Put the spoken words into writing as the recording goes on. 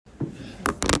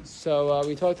So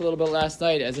we talked a little bit last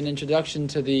night as an introduction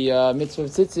to the mitzvah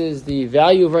of tzitzis, the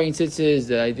value of wearing tzitzis,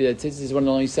 the idea that tzitzis is one of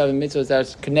the only 7 mitzvahs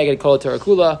that's connected kol Torah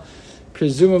kula.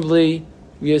 Presumably,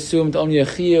 we assumed only a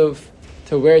chiyuv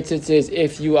to wear tzitzis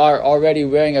if you are already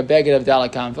wearing a beged of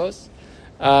dalek kanfos.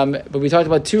 But we talked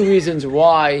about 2 reasons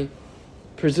why,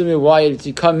 presumably why it's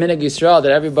become minhag Yisrael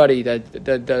that everybody,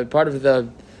 that part of the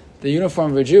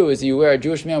uniform of a Jew is you wear, a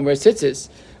Jewish man wears tzitzis.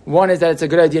 One is that it's a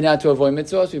good idea not to avoid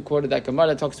mitzvahs. We've quoted that Gemara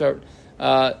that talks about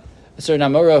a certain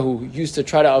Amora who used to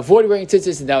try to avoid wearing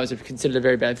tzitzis, and that was considered a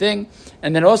very bad thing.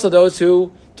 And then also those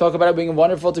who talk about it being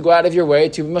wonderful to go out of your way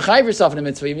to mechayiv yourself in a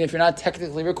mitzvah, even if you're not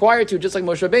technically required to, just like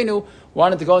Moshe Rabbeinu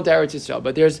wanted to go into Eretz Yisrael.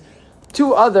 But there's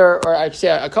 2 other, or I'd say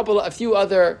a few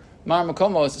other Mar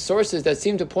Makomos sources that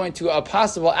seem to point to a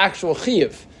possible actual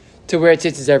chiyuv to wear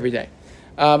tzitzis every day.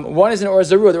 One is an Or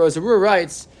Zarur. The Or Zarur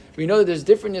writes, we know that there's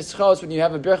different yischos when you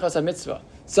have a berachas ha-mitzvah.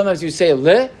 Sometimes you say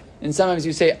le, and sometimes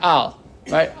you say al.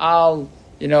 Right? Al,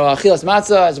 achilas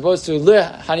matzah, as opposed to le,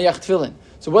 haniach tefillin.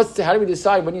 So how do we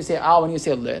decide when you say al, when you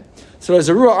say le? So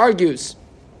Zarur argues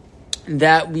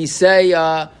that we say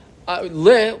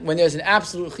le when there's an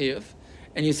absolute chiyuv,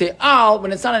 and you say al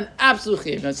when it's not an absolute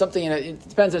chiyuv. It's something, it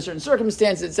depends on certain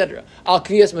circumstances, etc. Al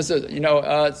kriyas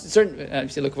mezuzah. Certain,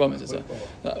 say l'kavah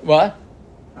mezuzah. What?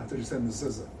 I thought you said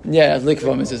mezuzah. Yeah,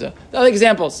 l'kavah mezuzah. The other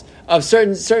examples of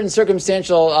certain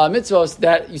circumstantial mitzvos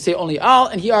that you say only al,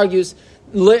 and he argues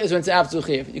le is when it's an absolute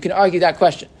chiyuv. You can argue that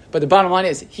question. But the bottom line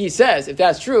is, he says, if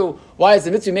that's true, why is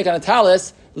the mitzvah you make on a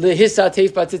talis lehissa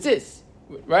teif batzitzis?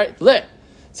 Right? Le.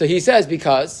 So he says,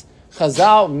 because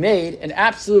Chazal made an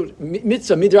absolute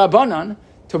mitzvah midrabanan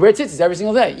to wear tzitzis every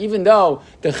single day, even though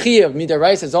the chiyuv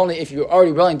midaraisa is only if you're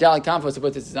already willing dalek kanfos to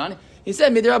put tzitzis on. He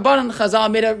said midrabanan.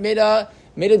 Chazal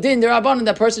made a din derabanan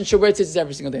that person should wear tzitzis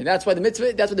every single day. That's why the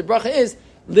mitzvah. That's what the bracha is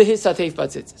lehissa teif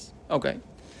batzitzis. Okay.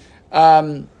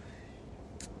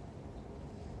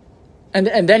 And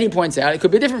then he points out it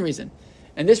could be a different reason.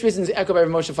 And this reason is echoed by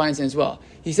Moshe Feinstein as well.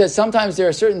 He says sometimes there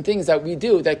are certain things that we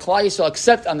do that Klal Yisrael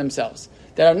accept on themselves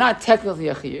that are not technically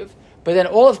a chiyuv, but then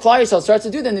all of Klal Yisrael starts to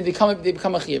do them, they become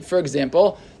a chiyuv. For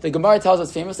example, the Gemara tells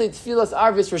us famously, tefillas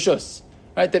arvis reshus,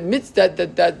 right? That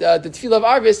the tefillah of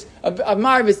arvis of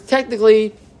marvis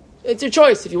technically it's your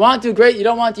choice. If you want to, great. You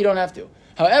don't want to, you don't have to.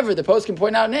 However, the post can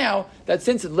point out now that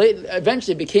since it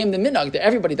eventually became the minhag that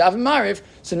everybody daven mariv,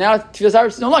 so now tefillas arvis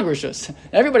is no longer reshus.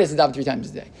 Everybody has to daven 3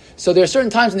 times a day. So there are certain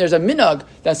times when there's a minhag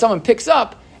that someone picks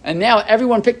up, and now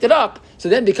everyone picked it up, so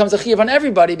then it becomes a chiyuv on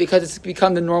everybody because it's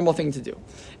become the normal thing to do.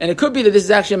 And it could be that this is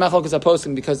actually a machlokas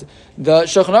haposkim because the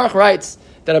Shulchan Aruch writes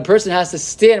that a person has to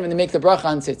stand when they make the bracha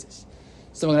on tzitzis.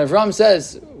 So when Avram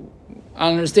says, I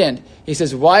don't understand. He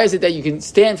says, why is it that you can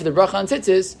stand for the bracha on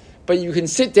tzitzis, but you can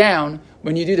sit down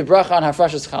when you do the bracha on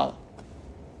hafrashas challah?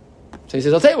 So he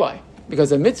says, I'll tell you why.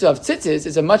 Because the mitzvah of tzitzis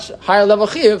is a much higher level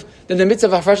chiyuv than the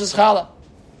mitzvah of hafrashas challah.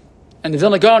 And the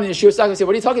Vilna Gaon in Yeshua Saka say,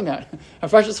 what are you talking about?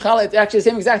 Hafrashas challah, it's actually the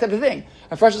same exact type of thing.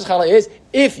 Hafrashas challah is,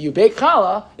 if you bake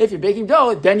challah, if you're baking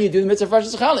dough, then you do the mitzvah of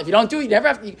hafrashas challah. If you don't do it, you never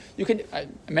have to, you can,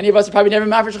 many of us have probably never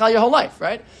made hafrashas challah your whole life,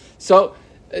 right? So,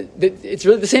 it's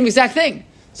really the same exact thing.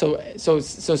 So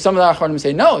some of the Achronim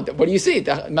say, no, what do you see?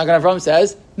 The Magen Avraham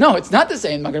says, no, it's not the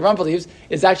same. Magen Avraham believes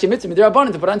it's actually a mitzvah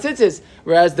midrabanan to put on tzitzis,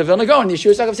 whereas the Vilna Gaon and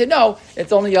Yeshua Saka say, no,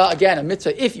 it's only, again, a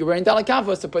mitzvah if you're wearing dalek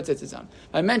kanfos to put tzitzis on.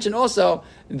 I mentioned also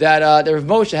that the Rav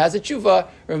Moshe has a tshuva.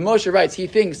 Rav Moshe writes, he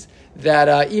thinks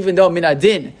that even though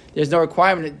minadin, there's no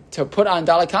requirement to put on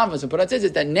dalek kanfos and put on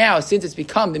tzitzis, that now, since it's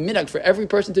become the minhag for every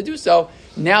person to do so,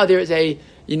 now there is a,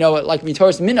 like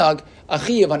mitoras minhag, a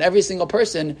chiyuv on every single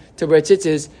person to wear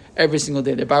tzitzis every single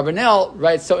day. The Barbanel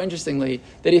writes so interestingly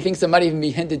that he thinks it might even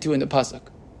be hinted to in the pasuk.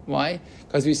 Why?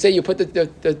 Because we say you put you put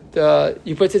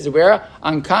tzitzis where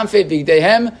on kanfei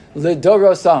vigdehem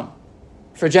ledorosam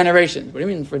for generations. What do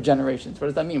you mean for generations? What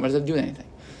does that mean? What does that do with anything?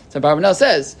 So Barbanel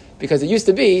says because it used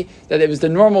to be that it was the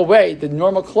normal way, the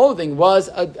normal clothing was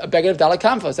a beged of dalek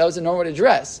kanfos. That was the normal way to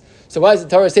dress. So why does the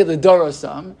Torah say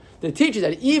ledorosam? They teach you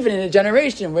that even in a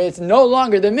generation where it's no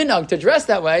longer the minhag to dress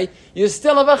that way, you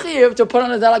still have a chiyuv to put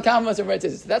on a dalek kanfos and wear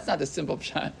tzitzis. So that's not the simple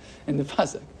pshat in the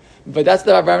pasuk, but that's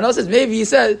the Rabbi says. Maybe he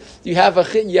says you have a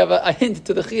hint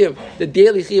to the chiyuv, the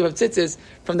daily chiyuv of tzitzis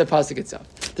from the pasuk itself.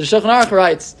 The Shulchan Aruch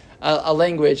writes a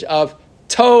language of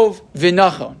tov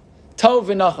v'nachon. Tov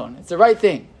v'nachon. It's the right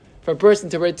thing for a person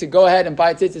to go ahead and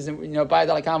buy tzitzis and buy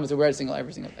dalek kanfos and wear it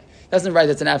every single day. That's not right.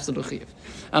 That's an absolute chiyuv.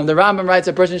 The Rambam writes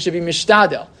a person should be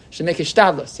mishtadel, should make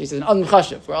hishtadlus. He says an adam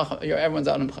chashuv. Everyone's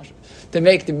an adam chashuv to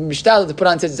make the mishtadel to put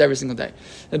on tzitzis every single day.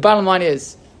 The bottom line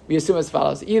is we assume as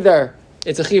follows: either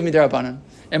it's a chiyuv midarabanan,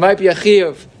 it might be a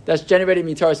chiyuv that's generated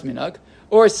mitaras minhag,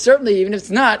 Or certainly, even if it's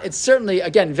not, it's certainly,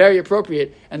 again, very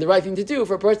appropriate and the right thing to do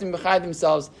for a person to mechayev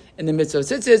themselves in the midst of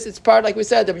tzitzis. It's part, like we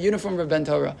said, of a uniform of Ben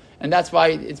Torah. And that's why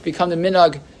it's become the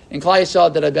minhag in Klal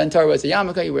Yisrael that a Ben Torah wears a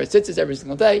yarmulke, you wear tzitzis every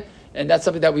single day, and that's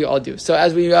something that we all do. So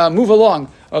as we move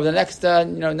along over the next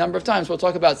number of times, we'll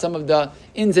talk about some of the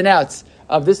ins and outs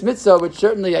of this mitzvah, which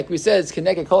certainly, like we said, is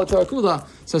connected kol Torah kula.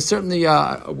 So certainly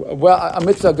a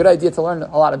mitzvah, a good idea to learn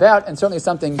a lot about, and certainly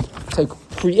something to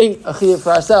create a chiyuv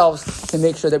for ourselves to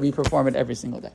make sure that we perform it every single day.